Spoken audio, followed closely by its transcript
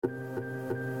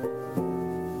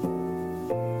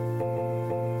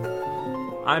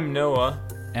I'm Noah,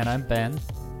 And I'm Ben.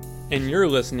 and you're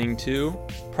listening to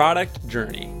Product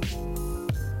Journey.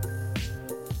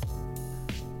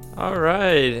 All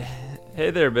right. Hey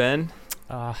there, Ben.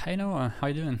 Hey Noah, how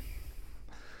you doing?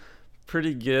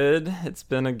 Pretty good. It's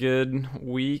been a good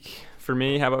week for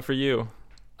me. How about for you?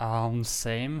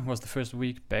 Same. Was the first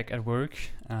week back at work,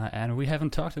 and we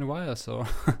haven't talked in a while, so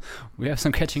we have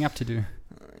some catching up to do.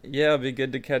 Yeah, it'll be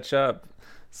good to catch up.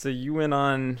 So you went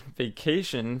on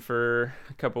vacation for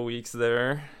a couple weeks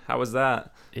there. How was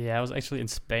that? Yeah, I was actually in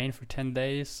Spain for 10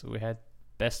 days. We had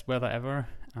best weather ever,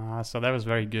 so that was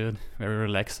very good, very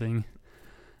relaxing.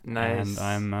 Nice.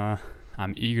 And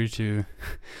I'm eager to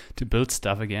to build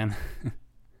stuff again.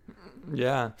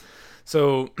 Yeah.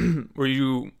 So were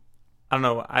you, I don't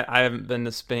know, I haven't been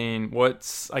to Spain.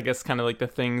 What's, I guess, kind of like the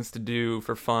things to do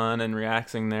for fun and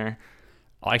relaxing there?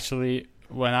 Actually,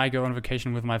 when I go on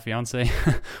vacation with my fiance,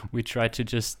 we try to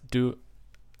just do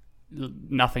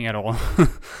nothing at all.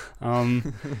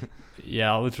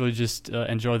 Yeah, literally just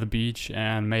enjoy the beach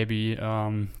and maybe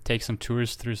take some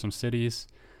tours through some cities.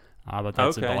 But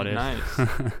that's about it. Nice.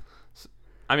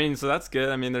 I mean, so that's good.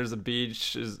 I mean, there's a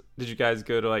beach. Did you guys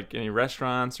go to like any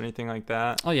restaurants or anything like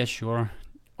that? Oh yeah, sure.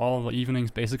 All the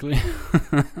evenings basically.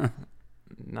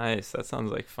 Nice. That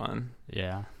sounds like fun.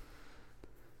 Yeah.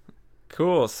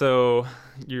 Cool. So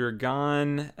you're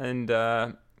gone, and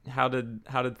how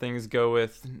did things go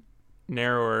with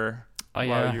Narrower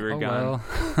while you were gone?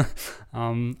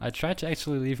 Well. I tried to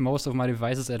actually leave most of my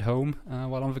devices at home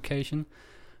while on vacation.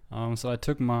 So I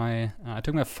took my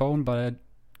phone, but I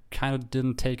kind of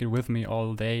didn't take it with me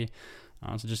all day.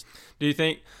 So just. Do you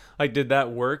think, like, did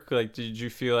that work? Like, did you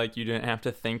feel like you didn't have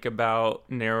to think about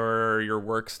Narrower or your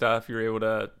work stuff? You were able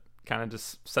to kind of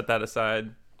just set that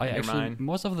aside in your mind?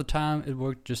 Most of the time it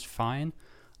worked just fine.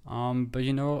 But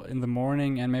in the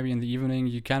morning and maybe in the evening,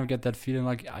 you kind of get that feeling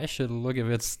like I should look if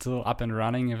it's still up and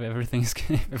running, if everything's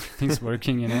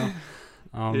working,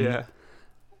 Yeah.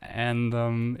 And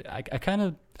I kind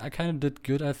of did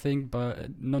good, I think, but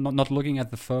not looking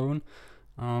at the phone.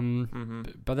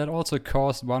 But that also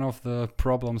caused one of the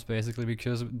problems basically,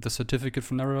 because the certificate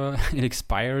from Narrower it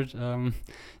expired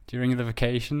during the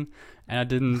vacation, and I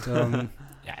didn't.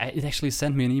 It actually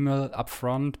sent me an email up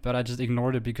front, but I just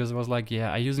ignored it because it was like,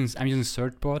 I'm using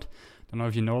Certbot. Don't know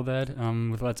if you know that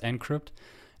with Let's Encrypt,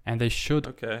 and they should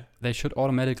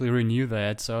automatically renew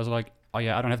that. So I was like, oh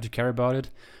yeah, I don't have to care about it.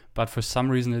 But for some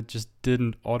reason, it just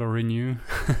didn't auto-renew.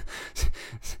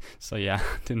 So yeah,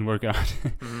 didn't work out.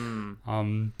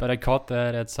 But I caught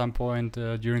that at some point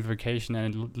during the vacation,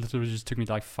 and it literally just took me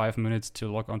like 5 minutes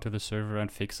to log onto the server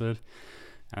and fix it.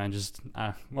 And just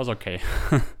was okay.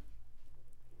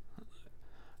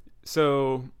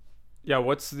 So, yeah,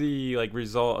 what's the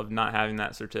result of not having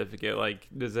that certificate? Like,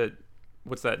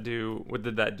 what's that do? What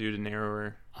did that do to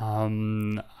Narrower?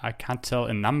 I can't tell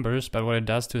in numbers, but what it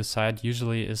does to a site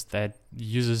usually is that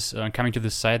users coming to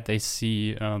the site, they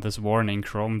see this warning.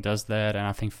 Chrome does that, and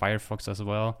I think Firefox as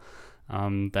well,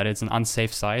 that it's an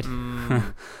unsafe site.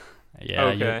 Yeah,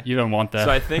 okay. You don't want that.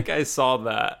 So I think I saw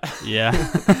that. Yeah.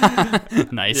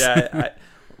 Nice. Yeah,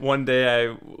 one day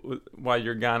while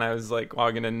you're gone, I was like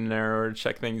logging in Narrower to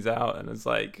check things out, and it's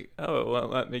like, oh, well,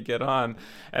 let me get on.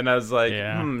 And I was like,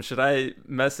 should I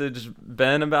message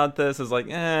Ben about this? I was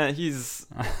like,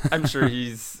 I'm sure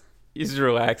he's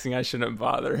relaxing. I shouldn't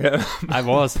bother him. I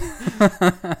was.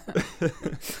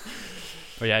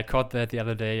 But yeah, I caught that the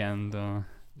other day and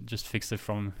just fixed it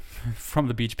from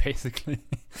the beach basically.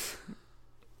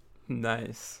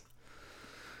 Nice.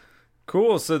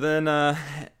 Cool. So then,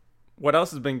 what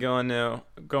else has been going on?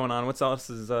 What else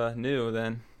is new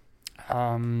then?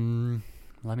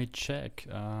 Let me check.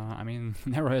 I mean,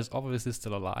 Narrower is obviously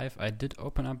still alive. I did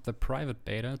open up the private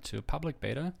beta to public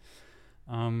beta.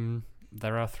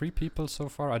 There are 3 people so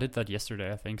far. I did that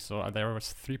yesterday, I think. So there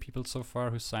was 3 people so far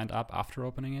who signed up after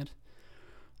opening it.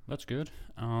 That's good.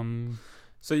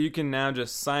 So you can now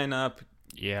just sign up.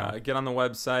 Yeah. Get on the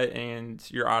website, and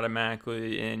you're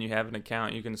automatically in. You have an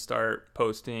account. You can start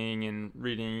posting and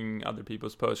reading other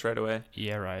people's posts right away.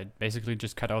 Yeah, right. Basically,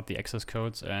 just cut out the access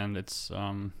codes, and it's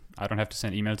I don't have to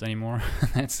send emails anymore.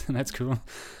 That's cool.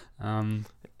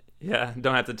 Yeah,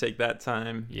 don't have to take that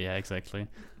time. Yeah, exactly.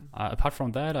 Apart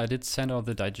from that, I did send out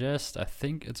the digest. I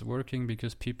think it's working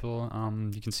because people,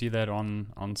 you can see that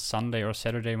on Sunday or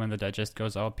Saturday when the digest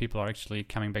goes out, people are actually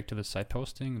coming back to the site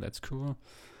posting. That's cool.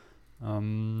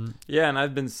 Yeah, and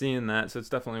I've been seeing that, so it's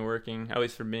definitely working, at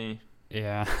least for me.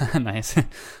 Yeah, nice.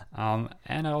 And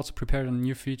I also prepared a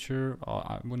new feature.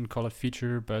 I wouldn't call it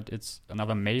feature, but it's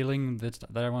another mailing that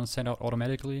I want to send out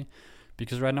automatically.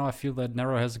 Because right now I feel that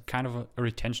Narrower has a kind of a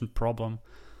retention problem.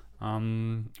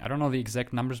 I don't know the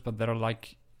exact numbers, but there are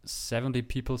like 70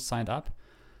 people signed up,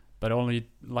 but only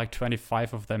like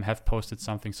 25 of them have posted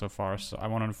something so far. So I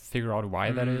want to figure out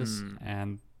why that is,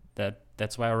 and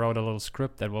that's why I wrote a little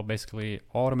script that will basically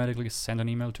automatically send an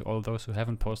email to all those who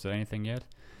haven't posted anything yet.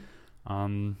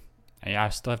 I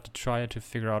still have to try to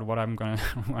figure out what I'm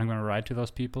gonna write to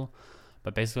those people,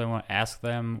 but basically I want to ask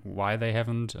them why they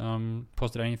haven't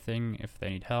posted anything, if they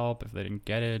need help, if they didn't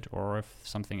get it, or if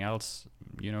something else,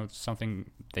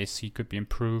 something they see could be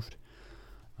improved.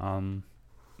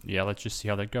 Let's just see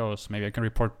how that goes. Maybe I can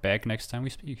report back next time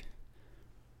we speak.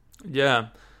 Yeah,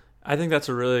 I think that's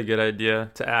a really good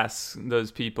idea to ask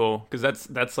those people, because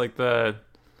that's like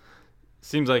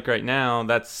seems like right now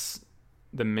that's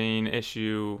the main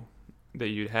issue that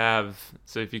you'd have.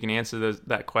 So if you can answer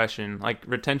that question, like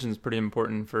retention is pretty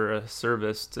important for a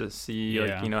service to see,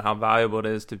 how valuable it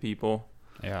is to people.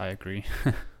 Yeah, I agree.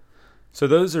 So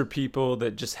those are people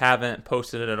that just haven't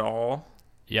posted it at all.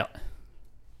 Yeah.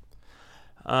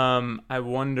 I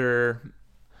wonder,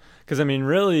 because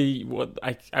really what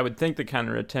I would think the kind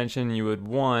of retention you would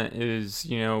want is,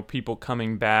 people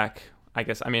coming back, I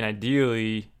guess,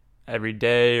 ideally every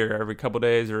day or every couple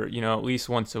days, or, at least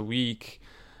once a week.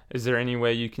 Is there any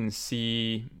way you can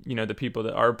see, the people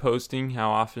that are posting,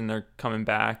 how often they're coming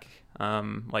back,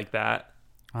 like that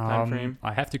time frame?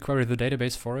 I have to query the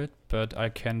database for it, but I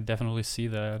can definitely see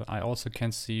that. I also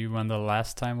can see when the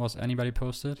last time was anybody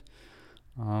posted.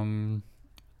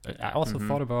 I also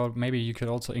thought about maybe you could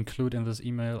also include in this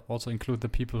email, include the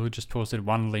people who just posted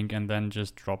one link and then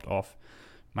just dropped off.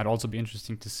 Might also be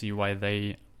interesting to see why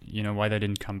they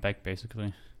didn't come back,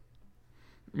 basically.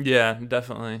 Yeah,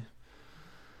 definitely.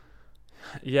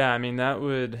 Yeah,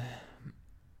 the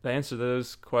answer to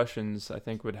those questions, I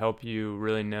think, would help you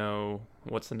really know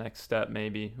what's the next step,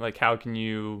 maybe. Like, how can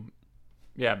you,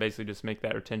 basically just make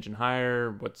that retention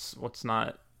higher? What's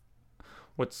not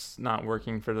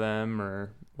working for them,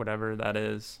 or whatever that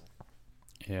is.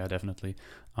 Yeah, definitely.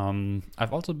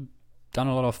 I've also done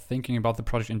a lot of thinking about the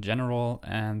project in general,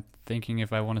 and thinking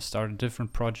if I want to start a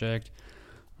different project.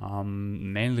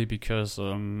 Mainly because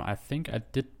I think I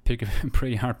did pick a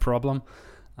pretty hard problem,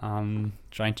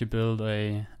 trying to build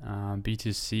a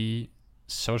B2C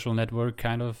social network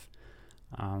kind of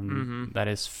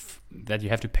that you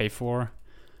have to pay for.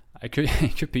 It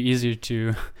could be easier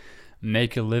to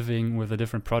make a living with a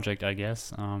different project, I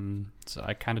guess. So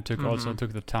I kind of took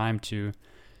the time to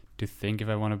think if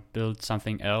I want to build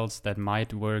something else that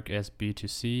might work as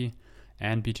B2C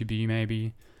and B2B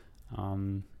maybe.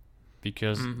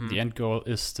 Because the end goal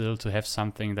is still to have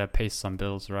something that pays some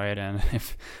bills, right? And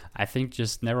if I think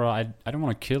just never, I don't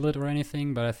want to kill it or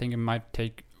anything, but I think it might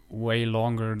take way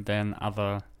longer than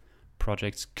other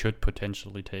projects could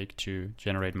potentially take to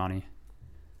generate money.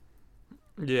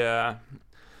 Yeah,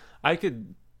 I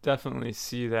could definitely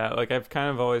see that. Like, I've kind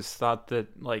of always thought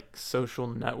that like social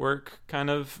network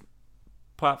kind of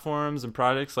platforms and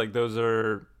projects, like those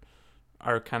are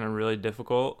kind of really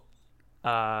difficult.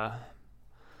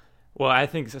 Well, I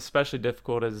think it's especially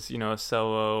difficult as, a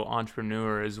solo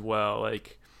entrepreneur as well.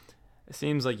 Like, it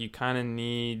seems like you kind of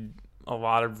need a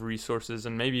lot of resources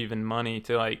and maybe even money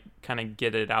to, like, kind of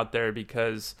get it out there,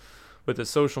 because with a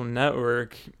social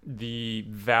network, the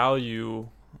value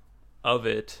of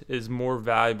it is more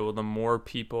valuable the more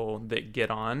people that get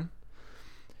on.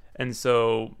 And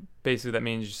so basically that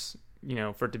means,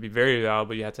 for it to be very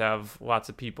valuable, you have to have lots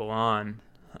of people on.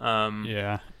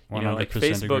 Yeah, 100% like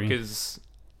agree.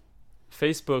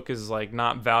 Facebook is like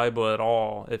not valuable at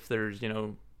all if there's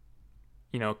a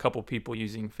couple people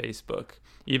using Facebook,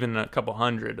 even a couple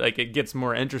hundred. Like, it gets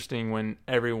more interesting when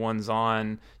everyone's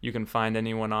on. You can find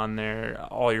anyone on there,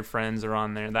 all your friends are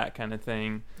on there, that kind of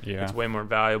thing. Yeah, it's way more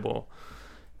valuable.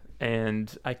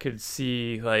 And I could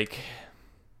see like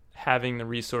having the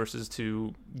resources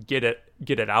to get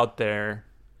it out there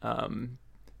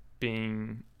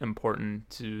being important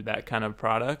to that kind of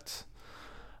product.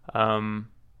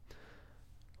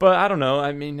 But I don't know.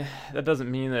 That doesn't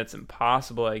mean that it's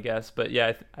impossible, I guess. But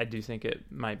yeah, I do think it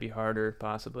might be harder,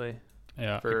 possibly.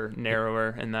 Yeah. For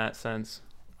narrower in that sense.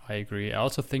 I agree. I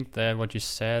also think that what you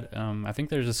said, I think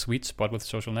there's a sweet spot with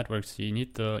social networks. You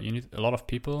need a lot of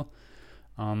people.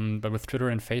 But with Twitter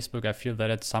and Facebook, I feel that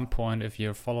at some point, if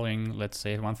you're following, let's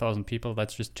say, 1,000 people,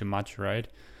 that's just too much, right?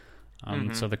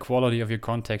 So the quality of your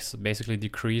context basically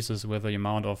decreases with the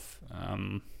amount of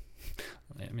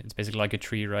it's basically like a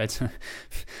tree, right?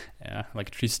 Yeah, like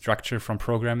a tree structure from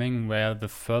programming, where the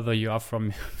further you are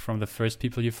from the first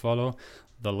people you follow,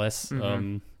 the less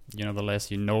the less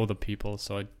the people.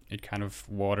 So it kind of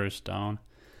waters down.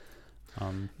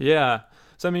 Yeah.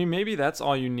 So I mean, maybe that's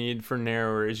all you need for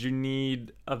narrower is you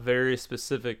need a very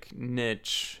specific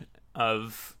niche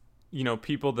of,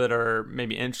 people that are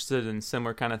maybe interested in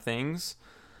similar kind of things.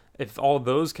 If all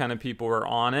those kind of people are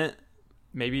on it,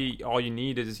 maybe all you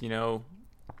need is,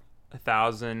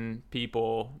 1,000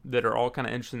 people that are all kind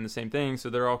of interested in the same thing. So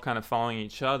they're all kind of following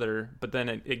each other, but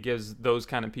then it gives those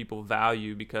kind of people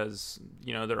value because,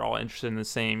 they're all interested in the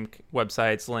same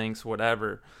websites, links,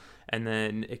 whatever. And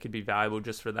then it could be valuable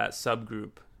just for that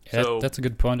subgroup. Yeah, so that's a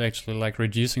good point, actually, like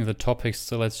reducing the topics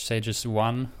to, let's say, just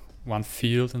one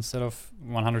field instead of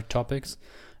 100 topics,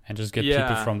 and just get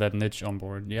people from that niche on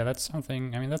board. Yeah, that's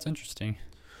something, that's interesting.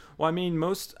 Well, even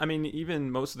most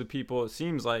of the people, it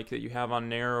seems like, that you have on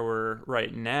Narrower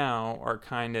right now are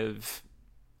kind of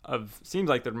seems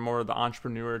like they're more of the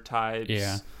entrepreneur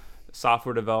types,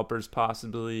 software developers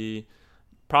possibly,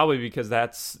 probably because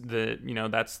that's the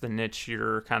niche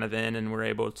you're kind of in, and we're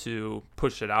able to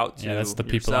push it out to. Yeah, that's the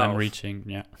people I'm reaching.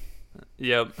 Yeah.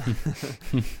 Yep.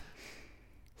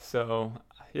 So,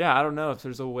 yeah, I don't know if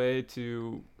there's a way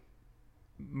to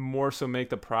more so make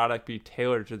the product be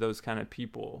tailored to those kind of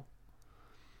people.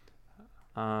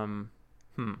 Yeah,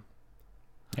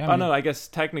 I don't know. I guess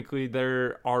technically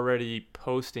they're already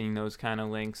posting those kind of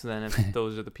links then if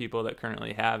those are the people that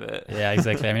currently have it. Yeah,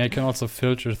 exactly. I can also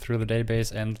filter through the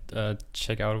database and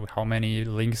check out how many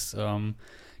links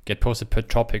get posted per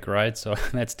topic, right? So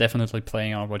that's definitely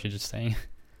playing out what you're just saying.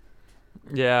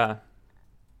 Yeah.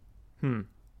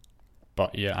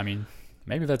 But yeah,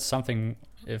 maybe that's something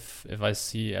if I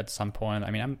see at some point.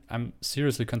 I'm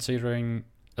seriously considering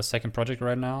a second project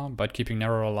right now, but keeping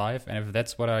Narrower alive. And if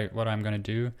that's what I'm gonna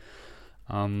do,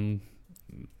 I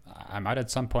might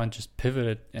at some point just pivot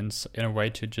it in a way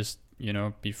to just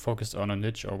be focused on a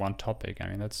niche or one topic. I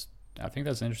think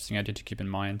that's an interesting idea to keep in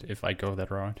mind if I go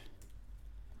that route.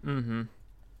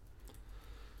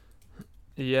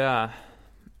 Yeah.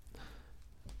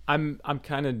 I'm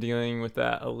kind of dealing with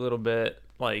that a little bit,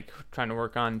 like trying to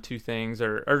work on two things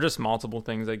or just multiple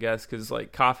things, I guess, because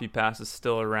like Coffee Pass is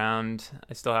still around.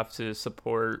 I still have to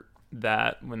support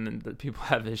that when the people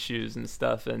have issues and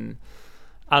stuff, and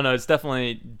I don't know, it's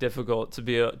definitely difficult to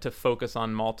be able to focus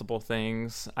on multiple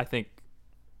things. I think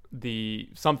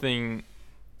it's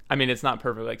not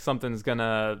perfect, like something's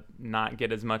gonna not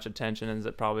get as much attention as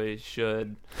it probably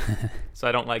should. So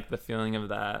I don't like the feeling of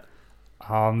that.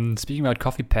 Speaking about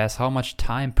Coffee Pass, how much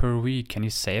time per week? Can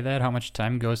you say that? How much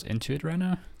time goes into it right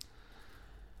now?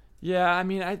 Yeah,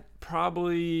 I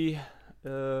probably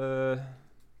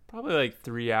like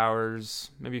 3 hours,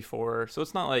 maybe 4. So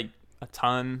it's not like a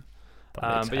ton.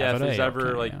 But yeah, if there's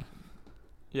ever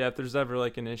if there's ever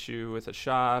like an issue with a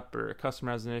shop or a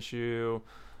customer has an issue,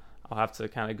 I'll have to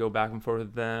kind of go back and forth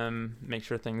with them, make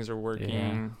sure things are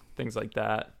working, things like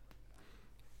that.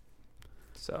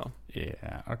 So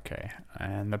yeah, okay.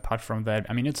 And apart from that,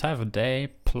 it's half a day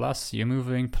plus you're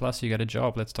moving plus you got a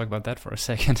job. Let's talk about that for a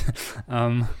second.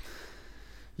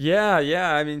 Yeah.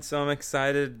 So I'm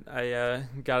excited. I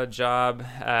got a job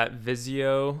at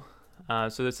Vizio.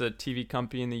 So that's a TV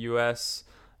company in the U.S.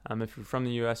 If you're from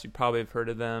the U.S., you probably have heard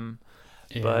of them.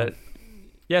 Yeah. But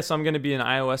yeah, so I'm going to be an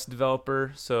iOS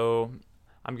developer. So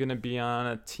I'm going to be on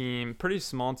a team, pretty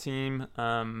small team.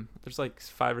 There's like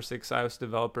 5 or 6 iOS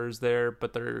developers there,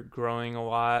 but they're growing a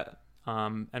lot.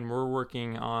 And we're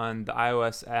working on the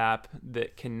iOS app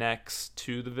that connects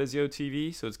to the Vizio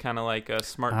TV. So it's kind of like a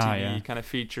smart TV kind of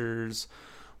features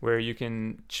where you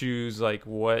can choose like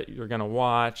what you're going to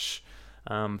watch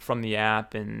from the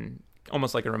app, and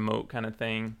almost like a remote kind of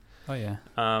thing. Oh, yeah.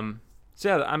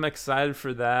 So yeah, I'm excited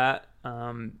for that.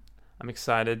 I'm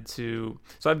excited so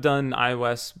I've done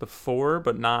iOS before,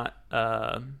 but not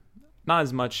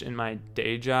as much in my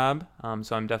day job.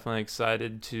 So I'm definitely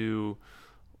excited to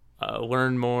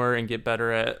learn more and get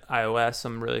better at iOS.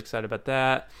 I'm really excited about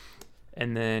that.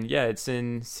 And then, yeah, it's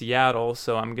in Seattle,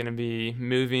 so I'm going to be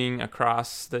moving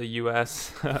across the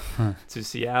U.S. to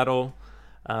Seattle.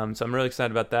 So I'm really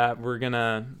excited about that.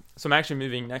 So I'm actually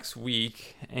moving next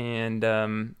week,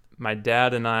 and my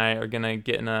dad and I are going to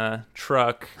get in a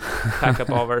truck, pack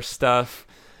up all of our stuff,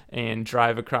 and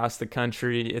drive across the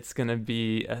country. It's going to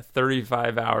be a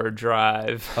 35-hour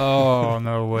drive. Oh,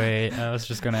 no way. I was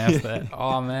just going to ask that.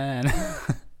 Oh, man.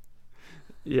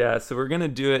 Yeah, so we're going to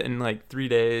do it in like 3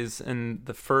 days, and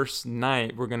the first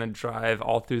night we're going to drive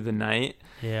all through the night.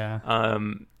 Yeah.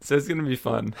 So it's going to be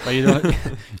fun. But you don't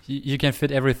you can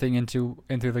fit everything into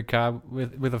the car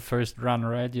with the first run,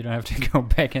 right? You don't have to go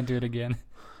back into it again.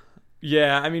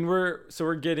 Yeah,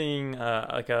 we're getting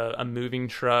like a moving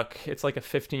truck. It's like a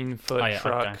 15-foot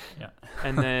truck. Okay. Yeah.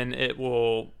 And then it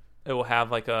will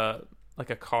have like a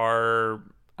car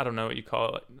I don't know what you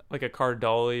call it, like a car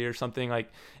dolly or something. Like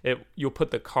you'll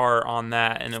put the car on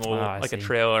that, and it will like a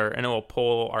trailer, and it will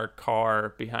pull our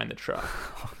car behind the truck.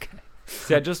 Okay.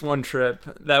 So yeah, just one trip.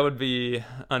 That would be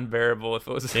unbearable if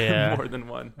it was more than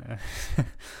one.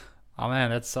 Oh man,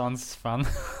 that sounds fun.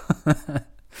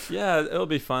 Yeah, it'll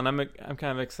be fun. I'm kind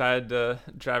of excited to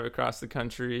drive across the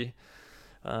country.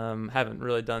 Haven't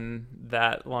really done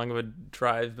that long of a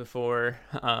drive before.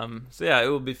 So yeah, it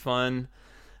will be fun.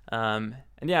 And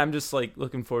yeah, I'm just like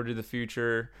looking forward to the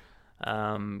future.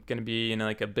 Gonna be in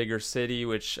like a bigger city,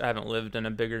 which I haven't lived in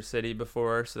a bigger city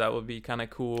before, so that would be kind of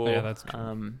cool. Yeah, that's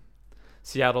cool.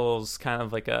 Seattle's kind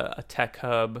of like a tech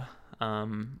hub,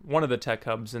 one of the tech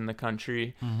hubs in the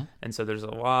country, and so there's a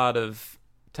lot of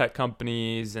tech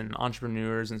companies and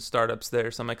entrepreneurs and startups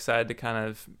there. So I'm excited to kind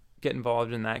of get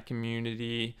involved in that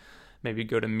community, maybe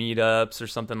go to meetups or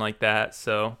something like that.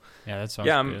 So yeah, that sounds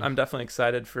good. I'm definitely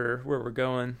excited for where we're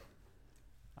going.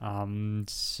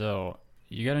 So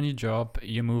you got a new job,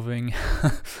 you're moving.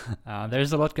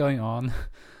 There's a lot going on.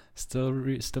 Still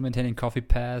maintaining Coffee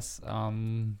Pass.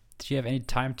 Do you have any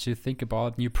time to think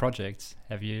about new projects?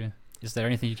 Is there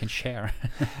anything you can share?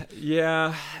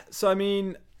 Yeah. So I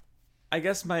mean, I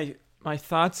guess my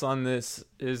thoughts on this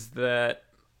is that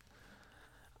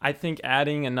I think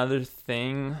adding another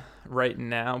thing right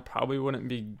now probably wouldn't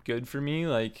be good for me.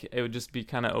 Like, it would just be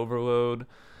kind of overload,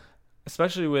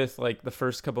 especially with like the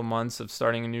first couple months of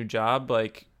starting a new job.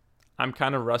 Like, I'm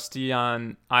kind of rusty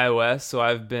on iOS, so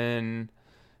I've been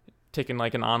taking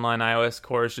like an online iOS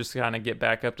course just to kind of get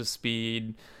back up to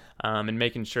speed, and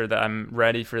making sure that I'm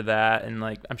ready for that. And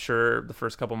like, I'm sure the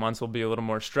first couple months will be a little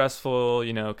more stressful,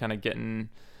 kind of getting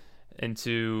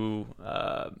into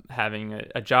having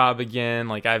a job again.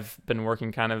 Like, I've been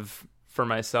working kind of for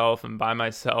myself and by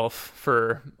myself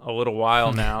for a little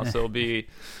while now, so it'll be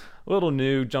a little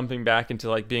new jumping back into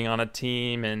like being on a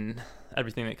team and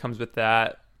everything that comes with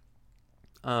that.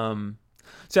 So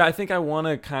yeah, I think I want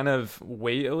to kind of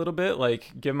wait a little bit,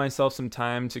 like give myself some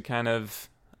time to kind of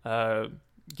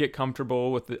get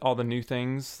comfortable with all the new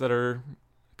things that are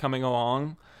coming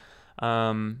along.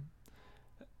 And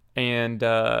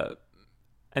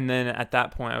then at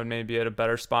that point, I would maybe be at a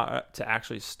better spot to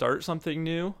actually start something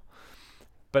new.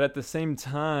 But at the same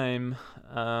time,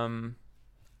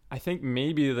 I think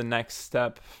maybe the next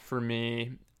step for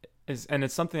me is, and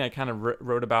it's something I kind of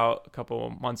wrote about a couple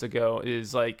months ago,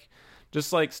 is like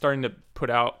just like starting to put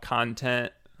out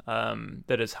content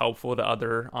that is helpful to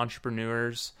other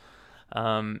entrepreneurs.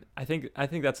 I think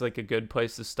that's like a good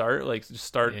place to start. Like, just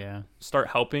start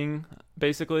helping,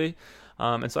 basically.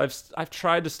 And so I've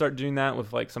tried to start doing that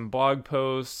with like some blog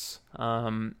posts,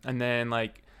 and then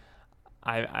like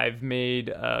I've made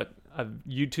a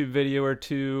YouTube video or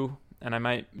two, and I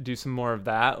might do some more of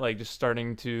that. Like, just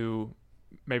starting to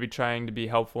maybe trying to be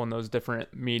helpful in those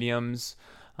different mediums,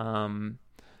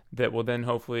 that will then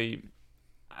hopefully,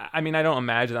 I mean, I don't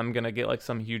imagine I'm going to get like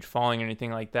some huge following or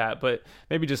anything like that, but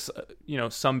maybe just,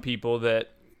 some people that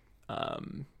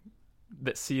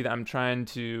see that I'm trying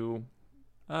to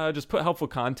just put helpful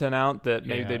content out, that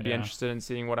maybe they'd be interested in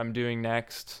seeing what I'm doing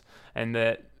next, and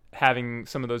that having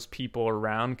some of those people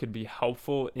around could be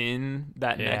helpful in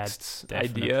that next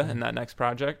idea and that next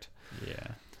project.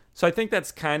 Yeah. So I think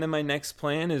that's kind of my next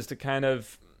plan, is to kind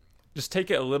of just take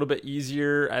it a little bit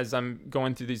easier as I'm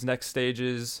going through these next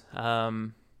stages.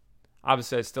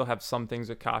 Obviously, I still have some things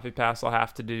with Coffee Pass I'll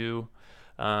have to do.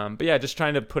 But yeah, just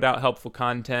trying to put out helpful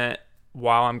content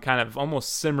while I'm kind of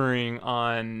almost simmering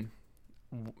on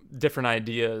different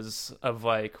ideas of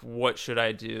like, what should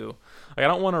I do? Like, I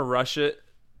don't want to rush it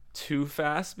too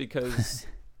fast, because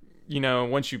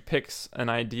once you pick an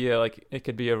idea, like, it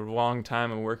could be a long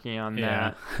time of working on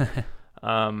that.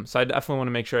 So I definitely want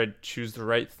to make sure I choose the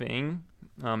right thing.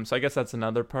 So I guess that's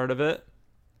another part of it.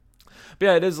 But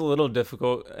yeah, it is a little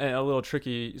difficult and a little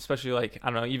tricky, especially like, I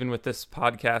don't know, even with this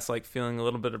podcast, like feeling a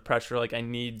little bit of pressure, like I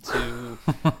need to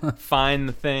find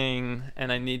the thing,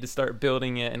 and I need to start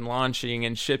building it and launching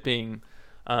and shipping.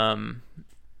 And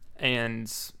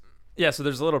yeah, so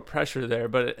there's a little pressure there,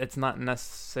 but it's not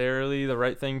necessarily the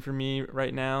right thing for me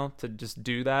right now to just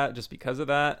do that just because of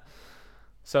that.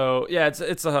 So yeah,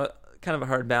 it's a kind of a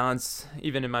hard balance.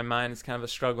 Even in my mind, it's kind of a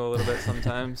struggle a little bit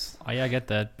sometimes. Yeah, I get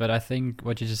that, but I think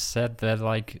what you just said, that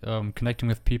like connecting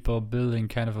with people, building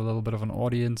kind of a little bit of an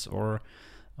audience, or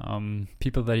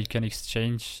people that you can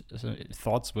exchange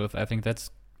thoughts with, I think that's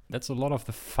a lot of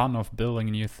the fun of building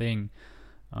a new thing.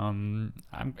 I'm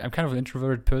kind of an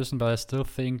introverted person, but I still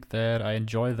think that I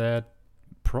enjoy that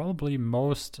probably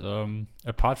most,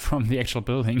 apart from the actual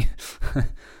building.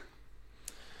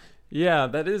 Yeah,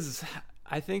 that is.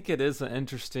 I think it is an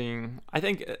interesting. I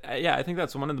think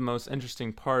that's one of the most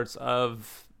interesting parts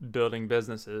of building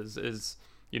businesses is,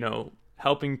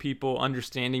 helping people,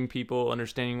 understanding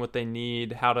what they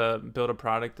need, how to build a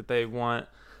product that they want.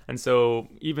 And so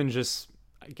even just,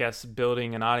 I guess,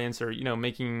 building an audience or,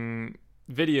 making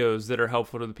videos that are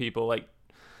helpful to the people, like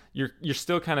you're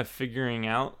still kind of figuring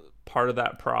out part of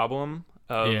that problem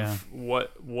of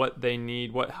what they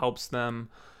need, what helps them.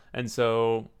 And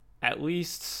so at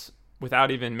least without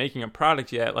even making a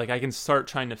product yet, like I can start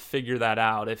trying to figure that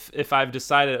out. If I've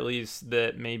decided at least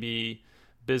that maybe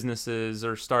businesses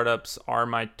or startups are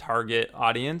my target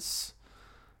audience,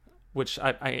 which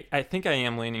I think I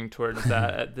am leaning towards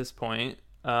that at this point.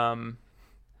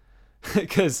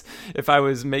 Because if I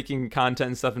was making content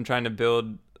and stuff and trying to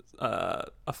build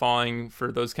a following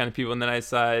for those kind of people, and then I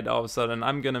decide all of a sudden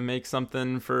I'm going to make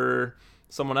something for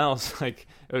someone else, like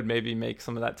it would maybe make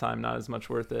some of that time not as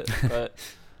much worth it. But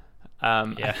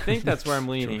I think that's where I'm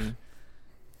leaning. Sure.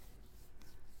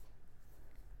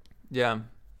 Yeah.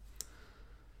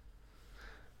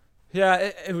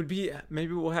 Yeah, it would be,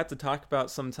 maybe we'll have to talk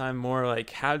about sometime more, like,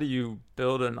 how do you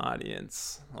build an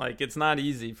audience? Like, it's not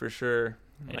easy for sure.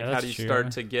 Like, how do you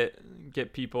start to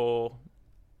get people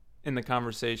in the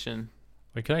conversation?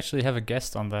 We could actually have a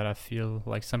guest on that, I feel,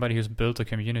 like somebody who's built a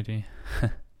community.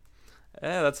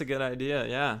 Yeah, that's a good idea.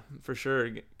 Yeah, for sure.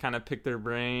 Kind of pick their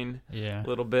brain a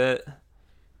little bit.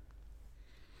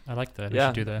 I like that. Yeah.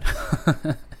 We should do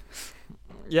that.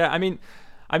 Yeah, I mean,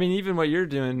 even what you're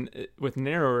doing with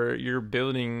Narrower, you're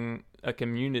building a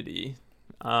community.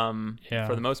 For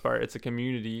the most part, it's a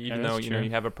community, even though you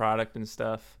have a product and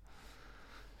stuff.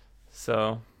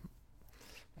 So,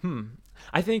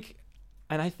 I think,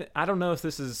 and I don't know if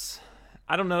this is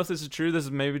true. This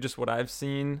is maybe just what I've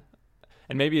seen,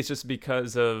 and maybe it's just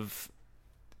because of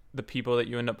the people that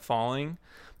you end up following.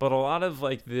 But a lot of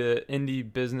like the indie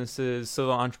businesses,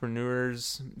 solo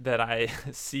entrepreneurs that I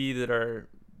see that are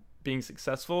being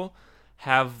successful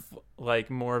have like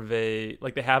more of they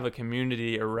have a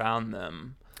community around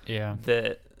them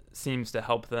that seems to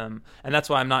help them. And that's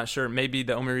why I'm not sure, maybe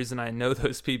the only reason I know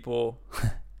those people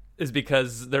is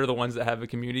because they're the ones that have a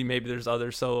community. Maybe there's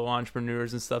other solo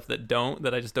entrepreneurs and stuff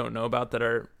that I just don't know about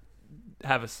that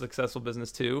have a successful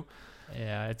business too.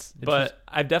 But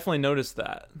I've definitely noticed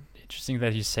that. Interesting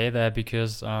that you say that,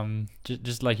 because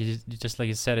just like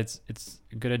you said, it's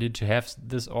a good idea to have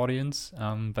this audience,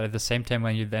 but at the same time,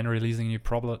 when you're then releasing a new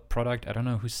product, I don't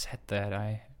know who said that.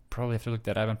 I probably have to look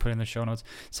that up and put it in the show notes.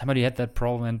 Somebody had that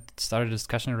problem and started a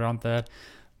discussion around that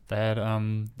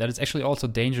it's actually also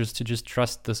dangerous to just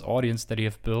trust this audience that you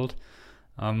have built,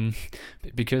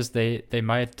 because they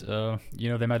might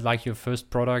they might like your first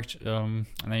product, and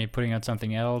then you're putting out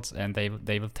something else, and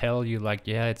they will tell you like,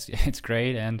 it's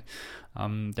great, and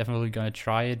definitely gonna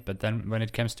try it, but then when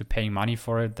it comes to paying money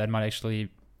for it, that might actually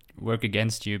work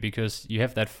against you, because you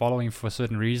have that following for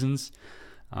certain reasons.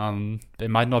 It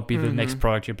might not be the next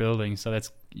product you're building. So that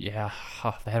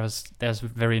was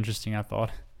very interesting, I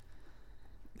thought.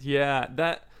 Yeah,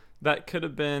 that could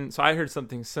have been. So I heard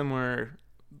something similar.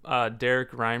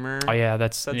 Derek Reimer. Oh yeah,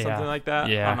 said something like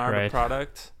that on our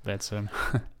product. That's him.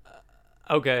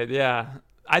 Okay, yeah,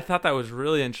 I thought that was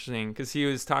really interesting, because he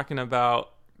was talking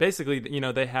about basically,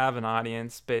 they have an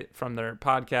audience from their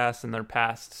podcasts and their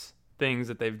past things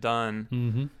that they've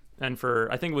done, and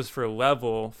I think it was for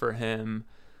Level for him,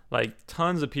 like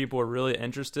tons of people were really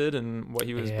interested in what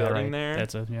he was building there.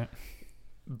 That's it. Yeah,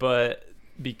 but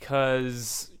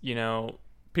because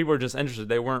people were just interested.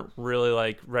 They weren't really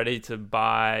like ready to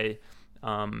buy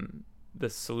the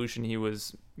solution he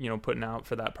was, putting out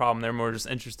for that problem. They're more just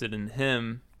interested in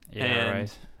him. Yeah, and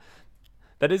right.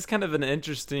 That is kind of an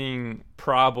interesting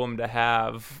problem to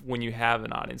have when you have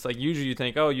an audience. Like usually you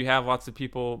think, oh, you have lots of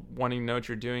people wanting to know what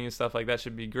you're doing and stuff like that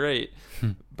should be great.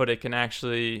 But it can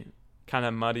actually kind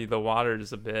of muddy the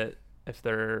waters a bit if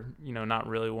they're, not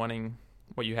really wanting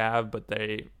what you have, but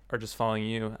they are just following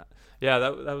you. Yeah,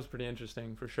 that was pretty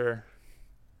interesting for sure.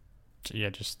 Yeah,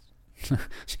 just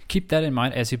keep that in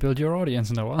mind as you build your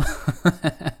audience, Noah.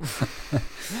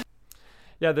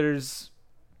 Yeah, there's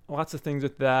lots of things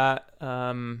with that.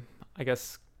 I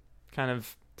guess kind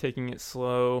of taking it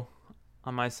slow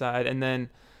on my side. And then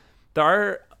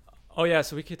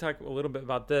so we could talk a little bit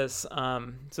about this.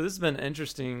 So this has been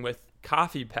interesting with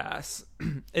Coffee Pass.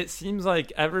 It seems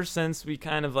like ever since we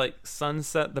kind of like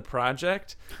sunset the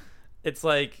project, it's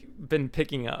like been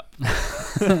picking up.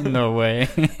 No way.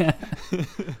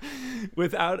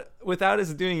 without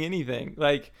us doing anything.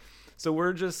 Like, so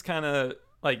we're just kind of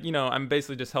like, I'm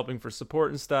basically just helping for support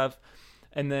and stuff.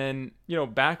 And then,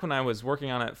 back when I was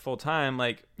working on it full time,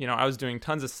 like, I was doing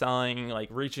tons of selling, like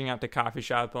reaching out to coffee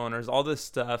shop owners, all this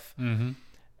stuff. Mm-hmm.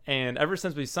 And ever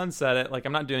since we sunset it, like,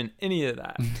 I'm not doing any of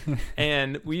that.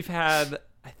 And we've had,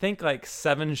 I think, like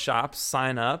 7 shops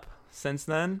sign up since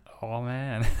then. Oh,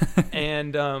 man.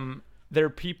 And there are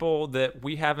people that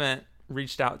we haven't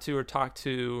reached out to or talked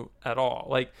to at all.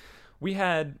 Like,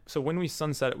 so when we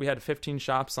sunset it, we had 15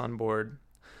 shops on board.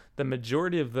 The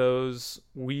majority of those,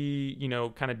 we,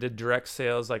 kind of did direct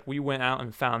sales. Like, we went out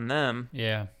and found them.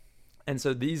 Yeah. And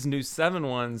so these new 7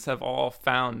 ones have all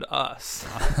found us.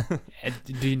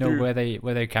 Do you know where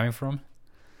they're coming from?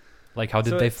 Like, how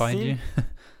did they find you?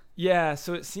 Yeah,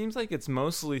 so it seems like it's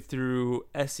mostly through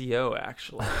SEO,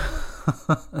 actually.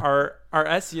 Our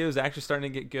SEO is actually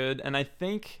starting to get good, and I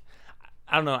think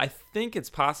it's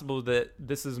possible that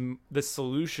this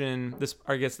solution,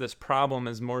 this problem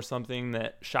is more something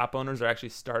that shop owners are actually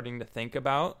starting to think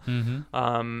about,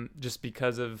 just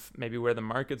because of maybe where the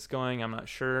market's going. I'm not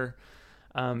sure.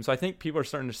 So I think people are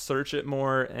starting to search it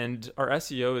more, and our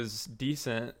SEO is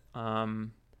decent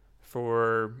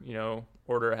for,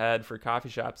 order ahead for coffee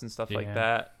shops and stuff like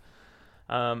that.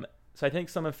 So I think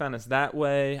some have found us that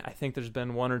way. I think there's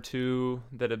been 1 or 2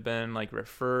 that have been like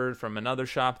referred from another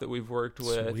shop that we've worked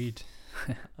with. Sweet.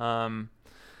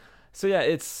 So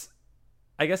yeah,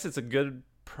 I guess it's a good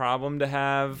problem to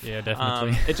have. Yeah,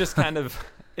 definitely. It just kind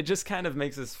of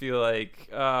makes us feel like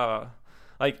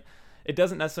it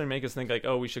doesn't necessarily make us think like,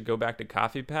 oh, we should go back to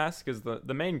Coffee Pass, because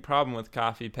the main problem with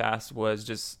Coffee Pass was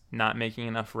just not making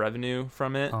enough revenue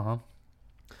from it.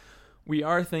 We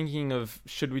are thinking of,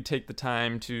 should we take the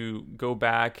time to go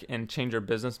back and change our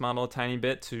business model a tiny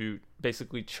bit to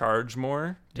basically charge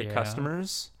more to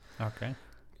customers? Okay.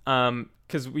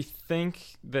 Because we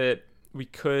think that we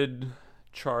could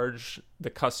charge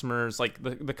the customers, like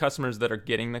the customers that are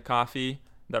getting the coffee,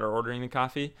 that are ordering the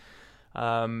coffee.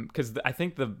 Because I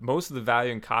think most of the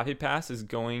value in Coffee Pass is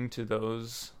going to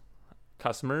those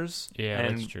customers. Yeah,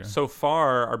 and that's true. So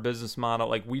far, our business model,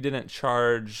 like, we didn't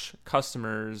charge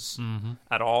customers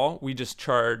at all. We just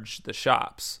charged the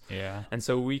shops. Yeah. And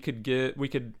so we could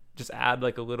just add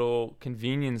like a little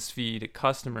convenience fee to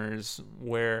customers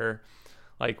where,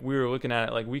 like, we were looking at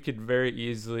it, like, we could very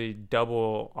easily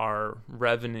double our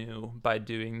revenue by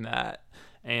doing that.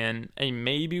 And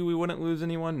maybe we wouldn't lose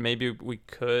anyone. Maybe we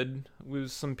could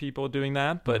lose some people doing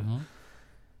that, but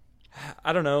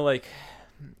I don't know, like,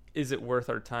 is it worth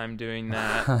our time doing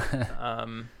that?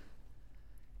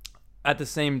 At the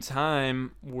same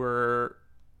time, we're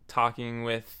talking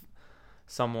with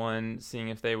someone, seeing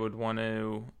if they would want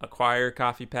to acquire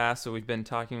Coffee Pass. So we've been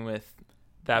talking with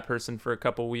that person for a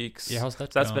couple weeks. Yeah, how's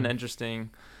that so that's going? been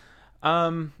interesting.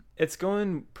 It's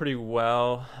going pretty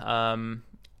well. I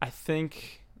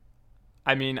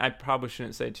probably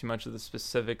shouldn't say too much of the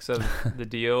specifics of the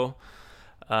deal.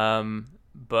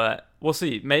 But we'll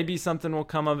see. Maybe something will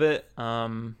come of it.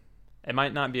 It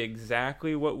might not be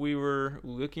exactly what we were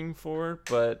looking for,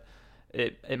 but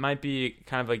it might be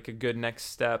kind of like a good next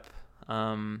step.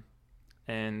 And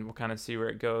we'll kind of see where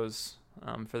it goes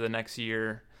for the next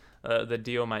year. The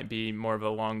deal might be more of a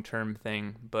long-term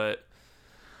thing, but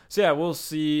so yeah, we'll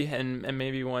see. And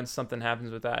maybe once something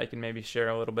happens with that, I can maybe share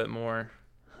a little bit more.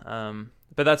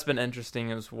 But that's been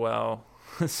interesting as well.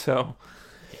 So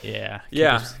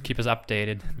keep us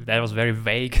updated. That was very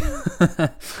vague.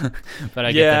 But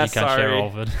I get that you can't share all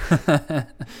of it.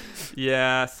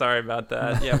 Yeah, sorry about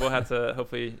that. Yeah, we'll have to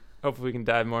hopefully we can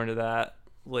dive more into that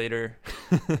later.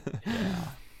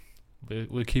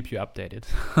 We'll keep you updated.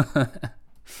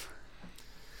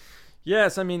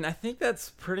 Yes, I think that's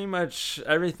pretty much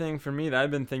everything for me that I've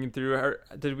been thinking through.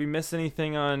 Did we miss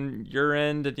anything on your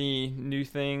end? Any new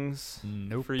things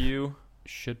for you?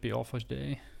 Should be all for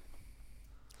today.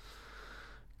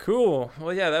 Cool.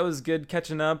 Well, yeah, that was good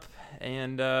catching up,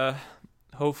 and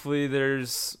hopefully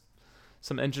there's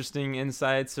some interesting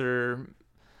insights or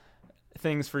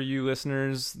things for you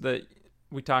listeners that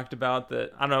we talked about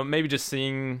that, I don't know, maybe just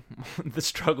seeing the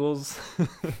struggles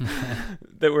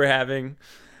that we're having.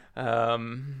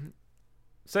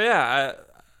 So yeah,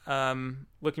 I'm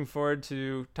looking forward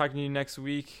to talking to you next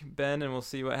week, Ben, and we'll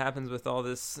see what happens with all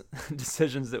this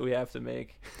decisions that we have to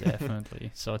make.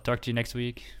 Definitely. So talk to you next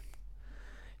week.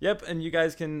 Yep, and you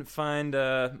guys can find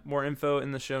more info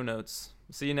in the show notes.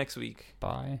 See you next week.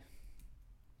 Bye.